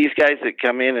 These guys that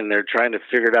come in and they're trying to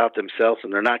figure it out themselves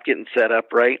and they're not getting set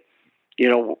up right,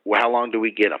 how long do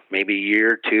we get them? Maybe a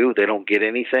year or two. They don't get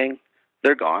anything.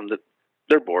 They're gone.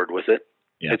 They're bored with it.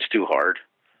 Yeah. It's too hard.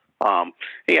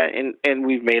 And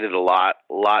we've made it a lot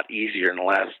easier in the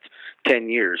last 10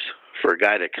 years for a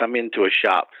guy to come into a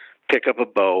shop, pick up a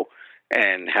bow,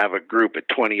 and have a group at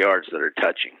 20 yards that are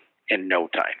touching in no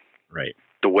time. Right.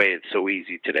 The way it's so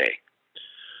easy today.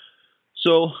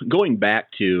 So going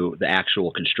back to the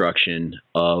actual construction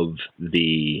of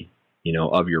the,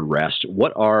 of your rest,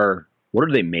 what are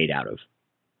they made out of?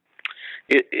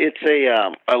 It's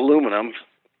a aluminum.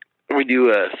 We do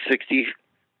a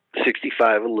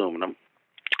 65 aluminum.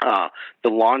 The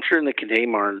launcher and the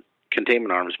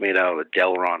containment arm is made out of a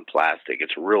Delron plastic.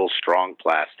 It's real strong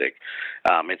plastic.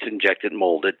 It's injected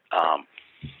molded.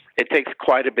 It takes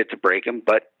quite a bit to break them,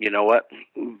 but you know what?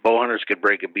 Bow hunters could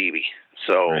break a BB,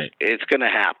 so right. It's going to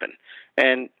happen.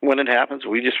 And when it happens,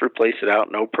 we just replace it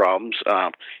out, no problems.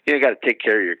 You got to take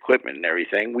care of your equipment and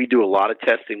everything. We do a lot of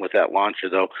testing with that launcher,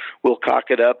 though. We'll cock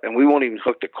it up, and we won't even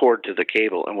hook the cord to the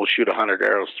cable, and we'll shoot 100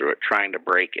 arrows through it trying to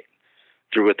break it,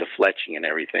 through with the fletching and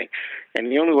everything.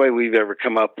 And the only way we've ever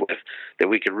come up with that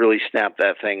we could really snap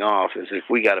that thing off is if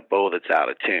we got a bow that's out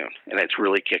of tune, and it's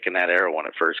really kicking that arrow when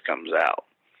it first comes out.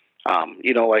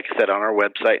 Like I said, on our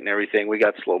website and everything, we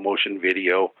got slow motion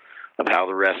video of how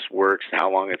the rest works,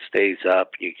 how long it stays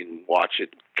up. You can watch it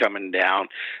coming down.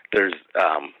 There's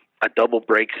a double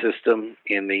brake system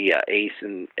in the Ace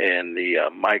and the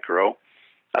Micro.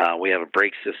 We have a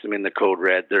brake system in the Code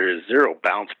Red. There is zero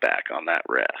bounce back on that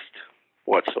rest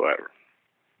whatsoever.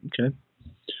 Okay.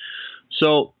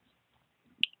 So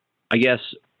I guess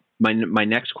my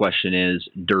next question is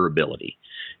durability.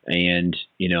 And,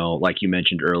 like you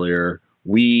mentioned earlier,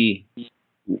 we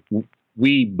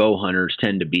bow hunters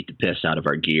tend to beat the piss out of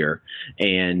our gear.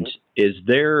 And is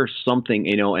there something,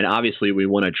 and obviously we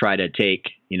want to try to take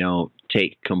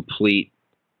complete,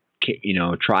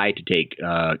 try to take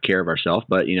care of ourselves,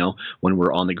 but, when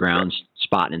we're on the ground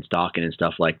spotting and stalking and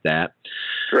stuff like that.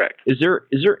 Correct. Is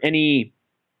there any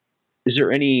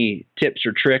tips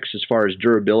or tricks as far as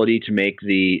durability to make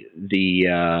the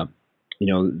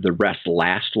rest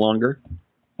last longer?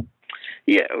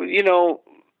 Yeah,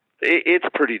 it's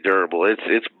pretty durable.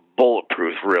 It's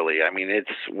bulletproof, really. I mean,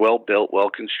 it's well built, well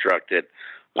constructed.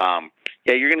 Yeah,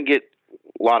 you're going to get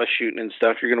a lot of shooting and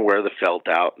stuff. You're going to wear the felt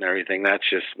out and everything. That's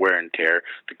just wear and tear.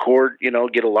 The cord,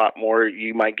 get a lot more.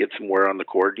 You might get some wear on the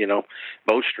cord.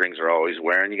 Bowstrings are always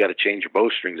wearing. You got to change your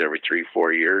bowstrings every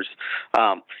 3-4 years.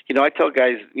 I tell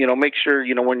guys, make sure,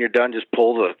 when you're done, just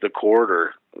pull the cord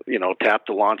or, tap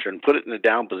the launcher and put it in a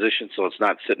down position so it's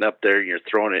not sitting up there and you're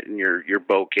throwing it in your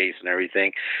bow case and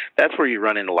everything. That's where you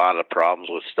run into a lot of problems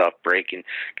with stuff breaking.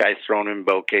 Guys throwing it in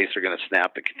bow case are going to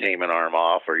snap the containment arm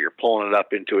off, or you're pulling it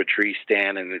up into a tree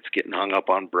stand and it's getting hung up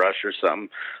on brush or something.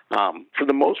 For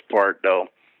the most part, though,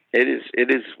 it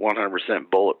is 100%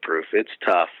 bulletproof. It's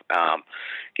tough.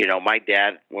 My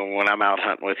dad, when I'm out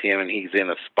hunting with him and he's in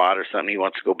a spot or something, he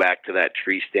wants to go back to that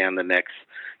tree stand the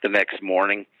next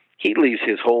morning. He leaves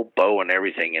his whole bow and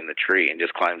everything in the tree and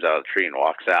just climbs out of the tree and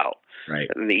walks out. Right.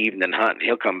 In the evening hunt,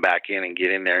 he'll come back in and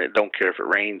get in there. Don't care if it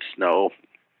rains, snow.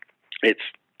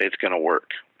 It's going to work.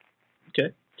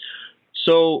 Okay.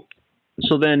 So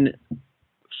then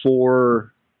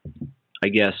for, I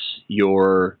guess,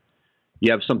 you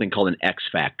have something called an X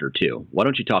Factor too. Why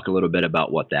don't you talk a little bit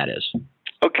about what that is?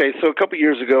 Okay, so a couple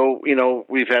years ago,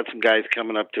 we've had some guys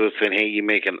coming up to us saying, "Hey, you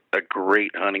make a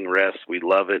great hunting rest. We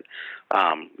love it."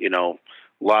 A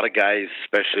lot of guys,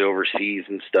 especially overseas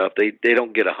and stuff, they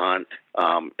don't get a hunt.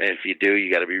 And if you do,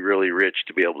 you got to be really rich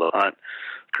to be able to hunt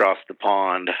across the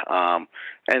pond.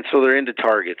 And so they're into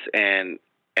targets. And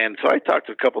so I talked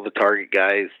to a couple of the target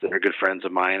guys that are good friends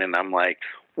of mine, and I'm like,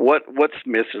 what's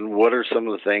missing? What are some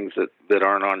of the things that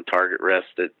aren't on target rest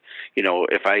that,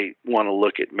 if I want to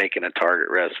look at making a target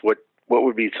rest, what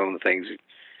would be some of the things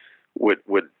would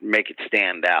make it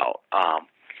stand out?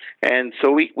 And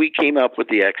so we came up with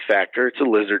the X Factor. It's a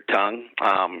lizard tongue.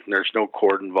 There's no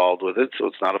cord involved with it, so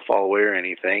it's not a fall away or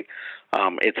anything.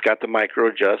 It's got the micro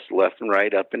adjust left and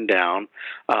right, up and down.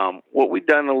 What we've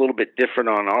done a little bit different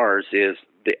on ours is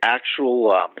the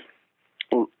actual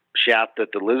shaft that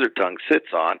the lizard tongue sits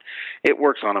on, it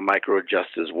works on a micro adjust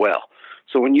as well.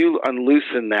 So when you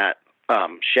unloosen that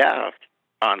shaft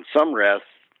on some rests,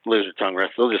 lizard tongue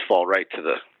rests, they'll just fall right to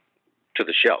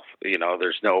the shelf.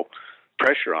 There's no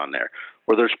pressure on there.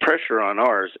 Where there's pressure on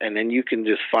ours, and then you can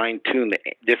just fine tune the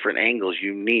different angles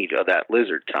you need of that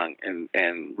lizard tongue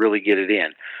and really get it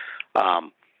in.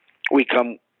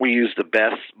 We use the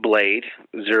best blade,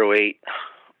 08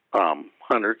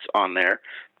 hundredths on there.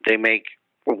 They make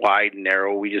wide and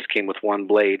narrow. We just came with one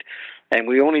blade, and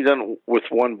we only done with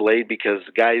one blade because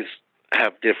guys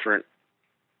have different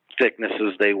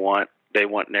thicknesses they want. They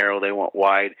want narrow, they want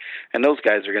wide, and those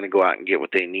guys are going to go out and get what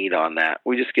they need on that.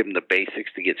 We just give them the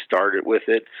basics to get started with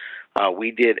it.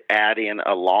 We did add in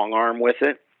a long arm with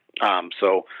it.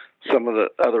 So some of the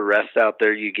other rests out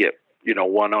there, you get,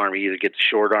 one arm. You either get the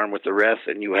short arm with the rest,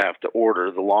 and you have to order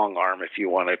the long arm if you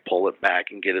want to pull it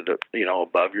back and get it,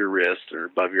 above your wrist or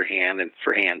above your hand, and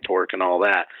for hand torque and all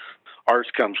that. Ours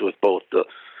comes with both the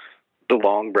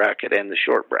long bracket and the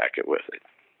short bracket with it.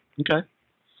 Okay.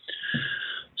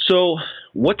 So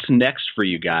what's next for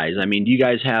you guys? I mean, do you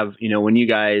guys have, when you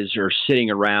guys are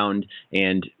sitting around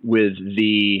and with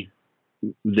the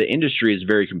industry is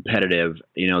very competitive,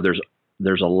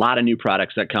 there's a lot of new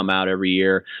products that come out every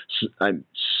year.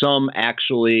 Some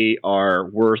actually are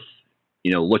worth,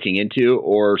 looking into,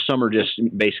 or some are just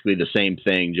basically the same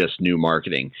thing, just new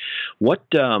marketing. What,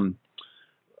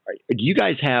 do you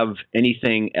guys have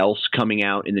anything else coming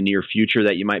out in the near future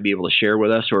that you might be able to share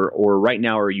with us, or right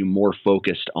now are you more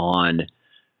focused on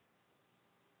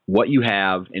what you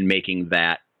have and making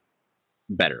that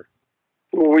better?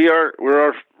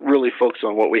 We're really focused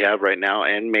on what we have right now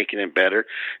and making it better,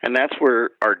 and that's where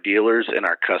our dealers and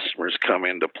our customers come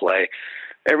into play.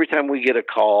 Every time we get a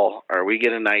call or we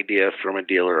get an idea from a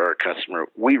dealer or a customer,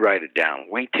 we write it down.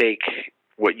 We take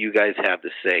what you guys have to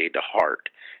say to heart,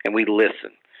 and we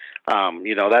listen.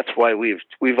 That's why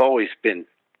we've always been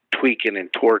tweaking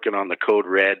and twerking on the Code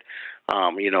Red.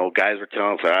 Guys were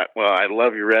telling us, well, I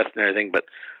love your rest and everything, but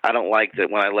I don't like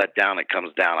that when I let down, it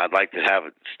comes down. I'd like to have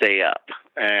it stay up.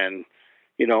 And,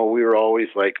 we were always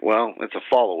like, well, it's a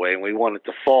fall away, and we want it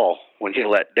to fall when you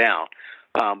let down.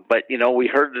 But we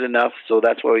heard it enough, so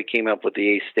that's why we came up with the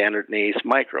Ace Standard and the Ace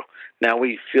Micro. Now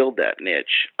we filled that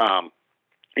niche.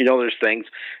 There's things,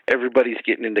 everybody's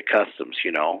getting into customs,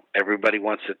 everybody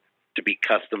wants it to be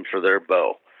custom for their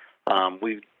bow.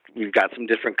 We've got some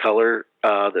different color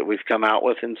that we've come out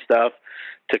with and stuff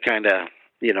to kind of,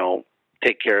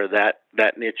 take care of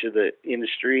that niche of the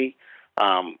industry.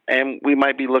 And we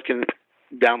might be looking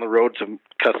down the road to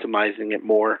customizing it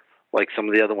more like some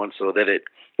of the other ones so that it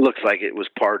looks like it was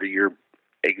part of your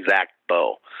exact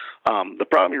bow. The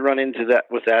problem you run into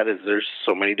with that is there's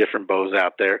so many different bows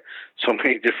out there. So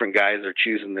many different guys are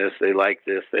choosing this. They like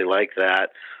this. They like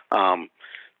that.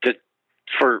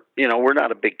 We're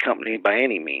not a big company by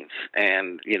any means.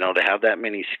 And, to have that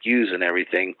many SKUs and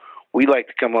everything, we like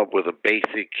to come up with a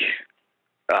basic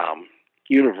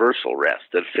universal rest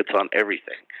that fits on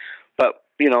everything. But,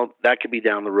 that could be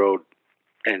down the road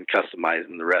and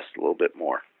customizing the rest a little bit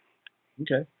more.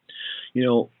 Okay.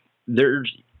 You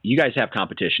guys have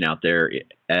competition out there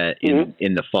in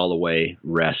the fall away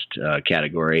rest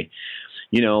category,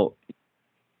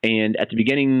 and at the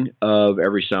beginning of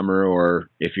every summer, or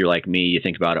if you're like me, you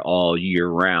think about it all year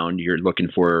round, you're looking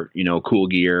for, cool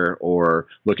gear or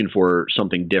looking for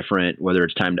something different, whether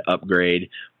it's time to upgrade.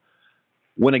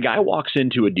 When a guy walks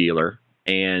into a dealer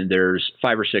and there's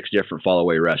 5 or 6 different fall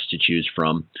away rests to choose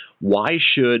from, why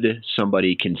should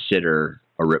somebody consider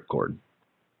a Ripcord?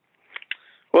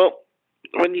 Well,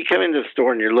 when you come into the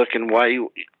store and you're looking,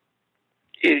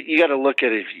 you got to look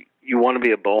at it. If you want to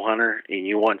be a bow hunter and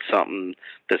you want something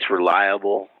that's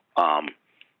reliable,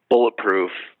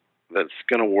 bulletproof, that's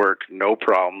going to work, no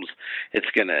problems. It's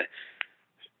going to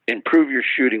improve your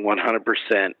shooting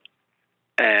 100%,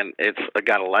 and it's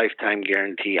got a lifetime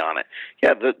guarantee on it.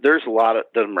 Yeah, there's a lot of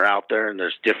them are out there, and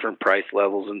there's different price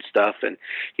levels and stuff. And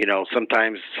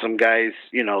sometimes some guys,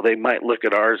 they might look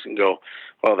at ours and go,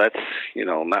 "Well, that's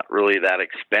not really that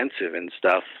expensive and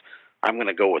stuff. I'm going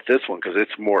to go with this one because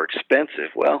it's more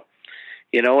expensive." Well,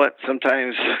 you know what?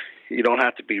 Sometimes you don't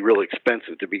have to be real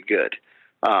expensive to be good.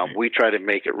 We try to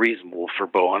make it reasonable for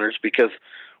bow hunters because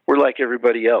we're like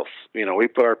everybody else. We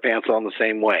put our pants on the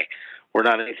same way. We're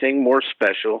not anything more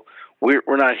special. We're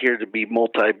not here to be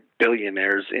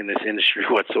multi-billionaires in this industry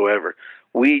whatsoever.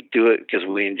 We do it because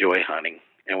we enjoy hunting,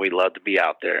 and we love to be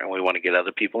out there, and we want to get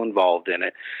other people involved in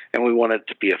it, and we want it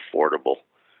to be affordable.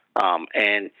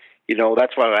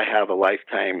 That's why I have a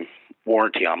lifetime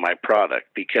warranty on my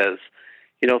product because,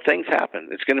 things happen.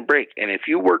 It's going to break. And if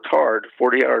you worked hard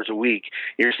 40 hours a week,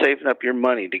 you're saving up your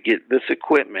money to get this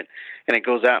equipment, and it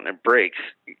goes out and it breaks,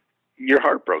 you're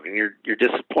heartbroken. You're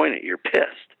disappointed. You're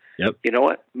pissed. Yep. You know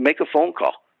what? Make a phone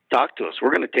call. Talk to us. We're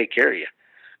going to take care of you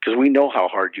because we know how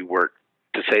hard you work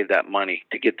to save that money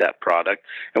to get that product,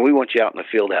 and we want you out in the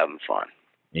field having fun.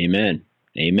 Amen.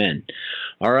 Amen.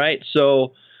 All right.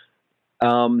 So,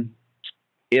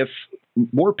 if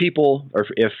more people, or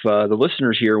if the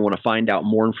listeners here want to find out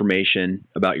more information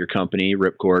about your company,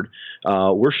 Ripcord,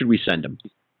 where should we send them?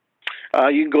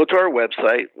 You can go to our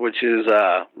website, which is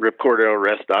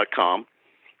ripcordarrowrest.com.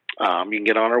 You can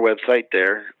get on our website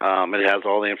there. It has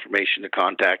all the information to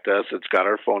contact us. It's got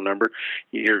our phone number.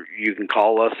 You can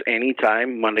call us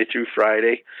anytime, Monday through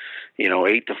Friday,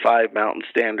 8 to 5 Mountain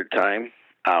Standard Time.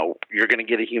 You're going to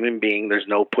get a human being. There's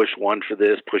no push 1 for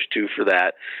this, push 2 for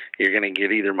that. You're going to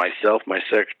get either myself, my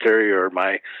secretary, or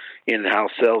my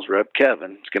in-house sales rep,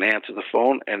 Kevin. Is going to answer the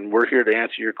phone, and we're here to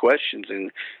answer your questions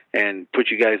and put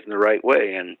you guys in the right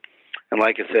way. And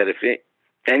like I said, if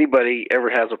anybody ever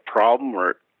has a problem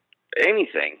or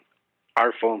anything,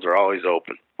 our phones are always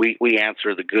open. We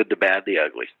answer the good, the bad, the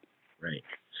ugly. Right.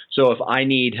 So if I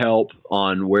need help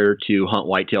on where to hunt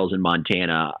whitetails in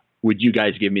Montana, would you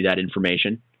guys give me that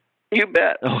information? You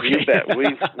bet. Okay. You bet.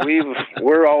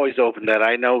 We're always open to that.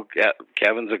 I know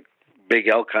Kevin's a big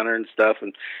elk hunter and stuff,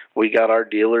 and we got our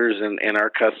dealers and our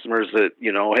customers that,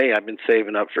 hey, I've been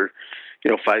saving up for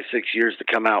 5-6 years to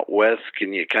come out west.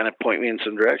 Can you kind of point me in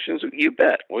some directions? You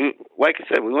bet. Like I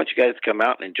said, we want you guys to come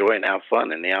out and enjoy and have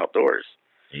fun in the outdoors.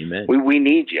 Amen. We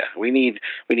need you. We need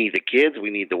the kids. We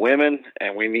need the women,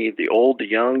 and we need the old, the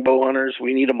young bow hunters.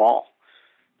 We need them all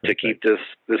to keep this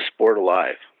sport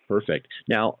alive. Perfect.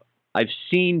 Now, I've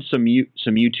seen some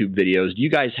YouTube videos. Do you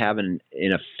guys have an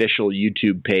official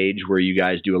YouTube page where you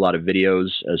guys do a lot of videos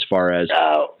as far as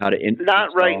how to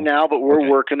not right now, but we're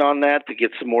working on that to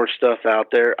get some more stuff out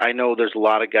there. I know there's a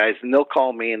lot of guys, and they'll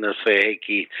call me and they'll say, "Hey,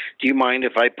 Keith, do you mind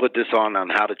if I put this on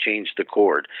how to change the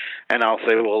cord?" And I'll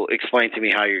say, "Well, explain to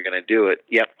me how you're going to do it."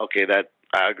 Yep, okay,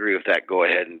 I agree with that. Go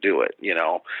ahead and do it.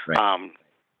 Right.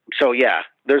 So yeah,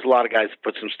 there's a lot of guys that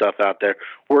put some stuff out there.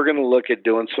 We're going to look at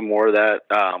doing some more of that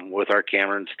with our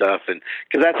camera and stuff, and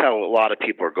because that's how a lot of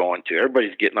people are going to.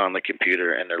 Everybody's getting on the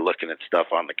computer and they're looking at stuff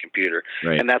on the computer,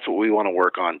 right. And that's what we want to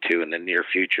work on too in the near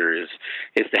future is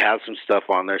to have some stuff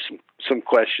on there, some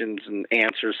questions and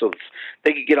answers, so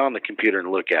they can get on the computer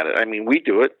and look at it. I mean, we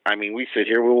do it. I mean, we sit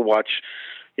here, we'll watch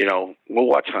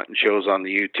hunting shows on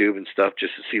the YouTube and stuff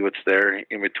just to see what's there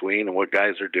in between and what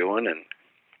guys are doing, and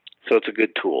so it's a good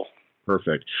tool.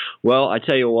 Perfect. Well, I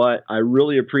tell you what, I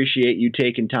really appreciate you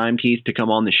taking time, Keith, to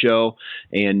come on the show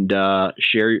and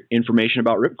share information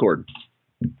about Ripcord.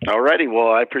 All righty.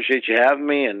 Well, I appreciate you having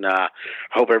me, and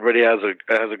hope everybody has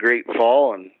a great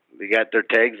fall and they got their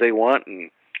tags they want, and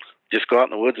just go out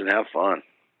in the woods and have fun.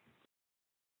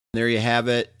 There you have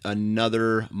it.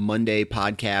 Another Monday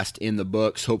podcast in the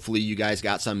books. Hopefully you guys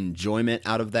got some enjoyment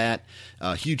out of that.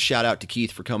 Huge shout out to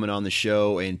Keith for coming on the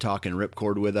show and talking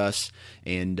Ripcord with us.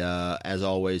 And as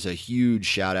always, a huge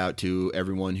shout out to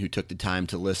everyone who took the time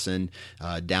to listen,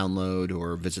 download,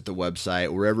 or visit the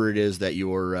website, wherever it is that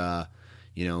you're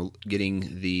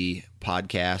getting the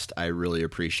podcast. I really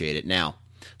appreciate it. Now,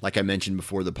 like I mentioned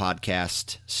before the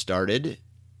podcast started,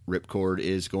 Ripcord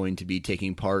is going to be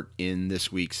taking part in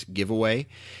this week's giveaway,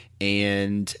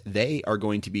 and they are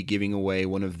going to be giving away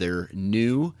one of their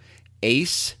new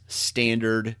Ace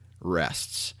Standard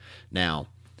rests. Now,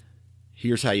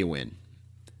 here's how you win.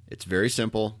 It's very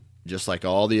simple, just like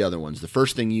all the other ones. The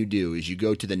first thing you do is you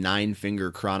go to the Nine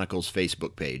Finger Chronicles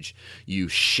Facebook page. You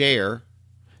share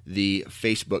the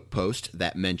Facebook post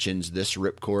that mentions this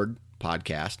Ripcord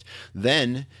podcast.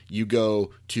 Then you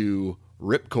go to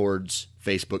Ripcord's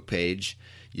Facebook page,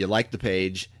 you like the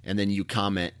page, and then you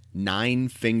comment, 9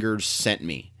 Fingers sent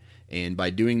me. And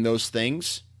by doing those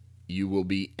things, you will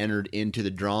be entered into the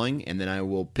drawing, and then I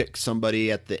will pick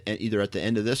somebody either at the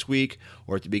end of this week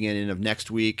or at the beginning of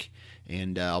next week,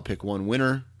 and I'll pick one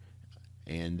winner,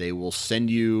 and they will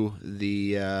send you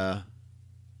the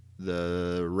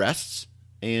rests,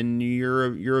 and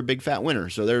you're a big fat winner.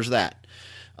 So there's that.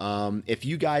 If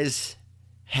you guys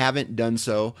haven't done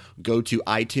so, go to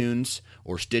iTunes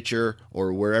or Stitcher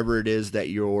or wherever it is that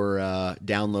you're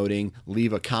downloading,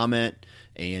 leave a comment,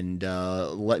 and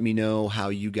let me know how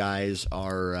you guys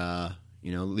are,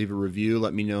 leave a review,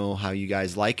 let me know how you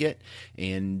guys like it,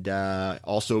 and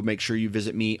also make sure you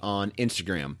visit me on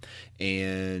Instagram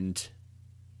and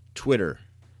Twitter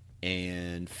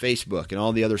and Facebook and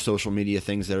all the other social media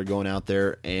things that are going out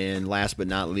there. And last but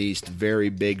not least, very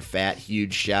big, fat,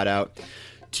 huge shout out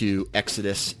to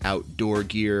Exodus Outdoor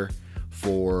Gear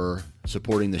for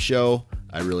supporting the show.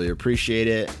 I really appreciate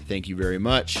it. Thank you very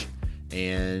much.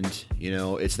 And,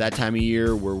 it's that time of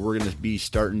year where we're going to be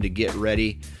starting to get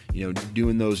ready,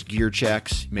 doing those gear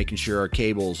checks, making sure our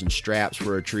cables and straps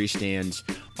for our tree stands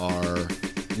are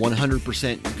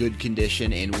 100% good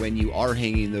condition. And when you are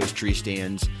hanging those tree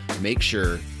stands, make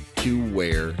sure to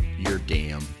wear your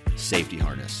damn safety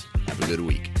harness. Have a good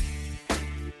week.